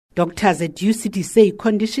Doctors at UCT say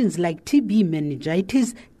conditions like TB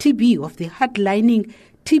meningitis, TB of the heart lining,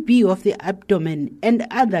 TB of the abdomen and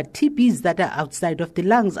other TBs that are outside of the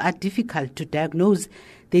lungs are difficult to diagnose.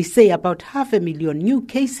 They say about 500,000 new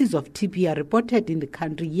cases of TB are reported in the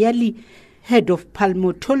country yearly. Head of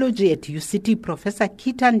pulmonology at UCT, Professor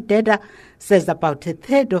Kitan Deda, says about a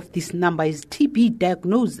third of this number is TB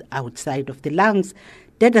diagnosed outside of the lungs.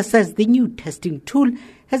 Deda says the new testing tool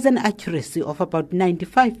has an accuracy of about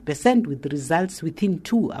 95% with results within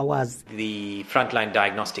 2 hours. The frontline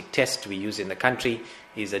diagnostic test we use in the country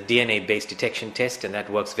is a DNA-based detection test, and that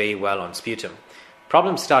works very well on sputum.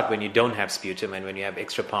 Problems start when you don't have sputum and when you have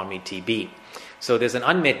extrapulmonary TB. So there's an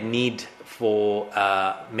unmet need for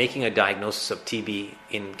making a diagnosis of TB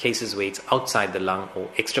in cases where it's outside the lung or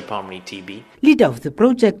extrapulmonary TB. Leader of the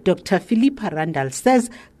project, Dr. Philippa Randall, says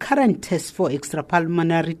current tests for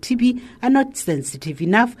extrapulmonary TB are not sensitive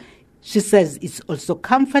enough. She says it's also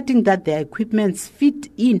comforting that their equipments fit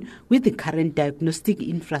in with the current diagnostic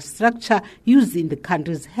infrastructure used in the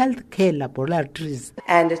country's healthcare laboratories.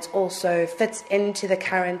 And it also fits into the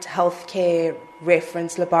current healthcare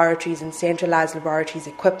reference laboratories and centralized laboratories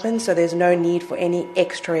equipment, so there's no need for any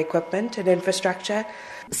extra equipment and infrastructure.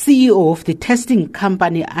 CEO of the testing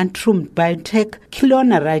company Antrum Biotech,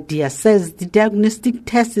 Kilona Radia, says the diagnostic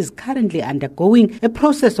test is currently undergoing a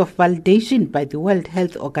process of validation by the World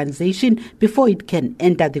Health Organization before it can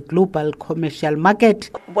enter the global commercial market.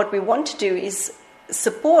 What we want to do is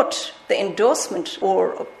support the endorsement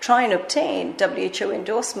or try and obtain WHO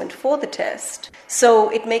endorsement for the test. So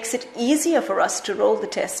it makes it easier for us to roll the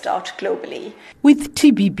test out globally. With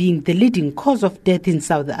TB being the leading cause of death in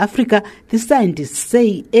South Africa, the scientists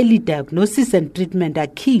say early diagnosis and treatment are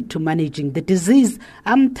key to managing the disease.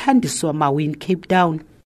 I'm Thandiswa Mawi in Cape Town.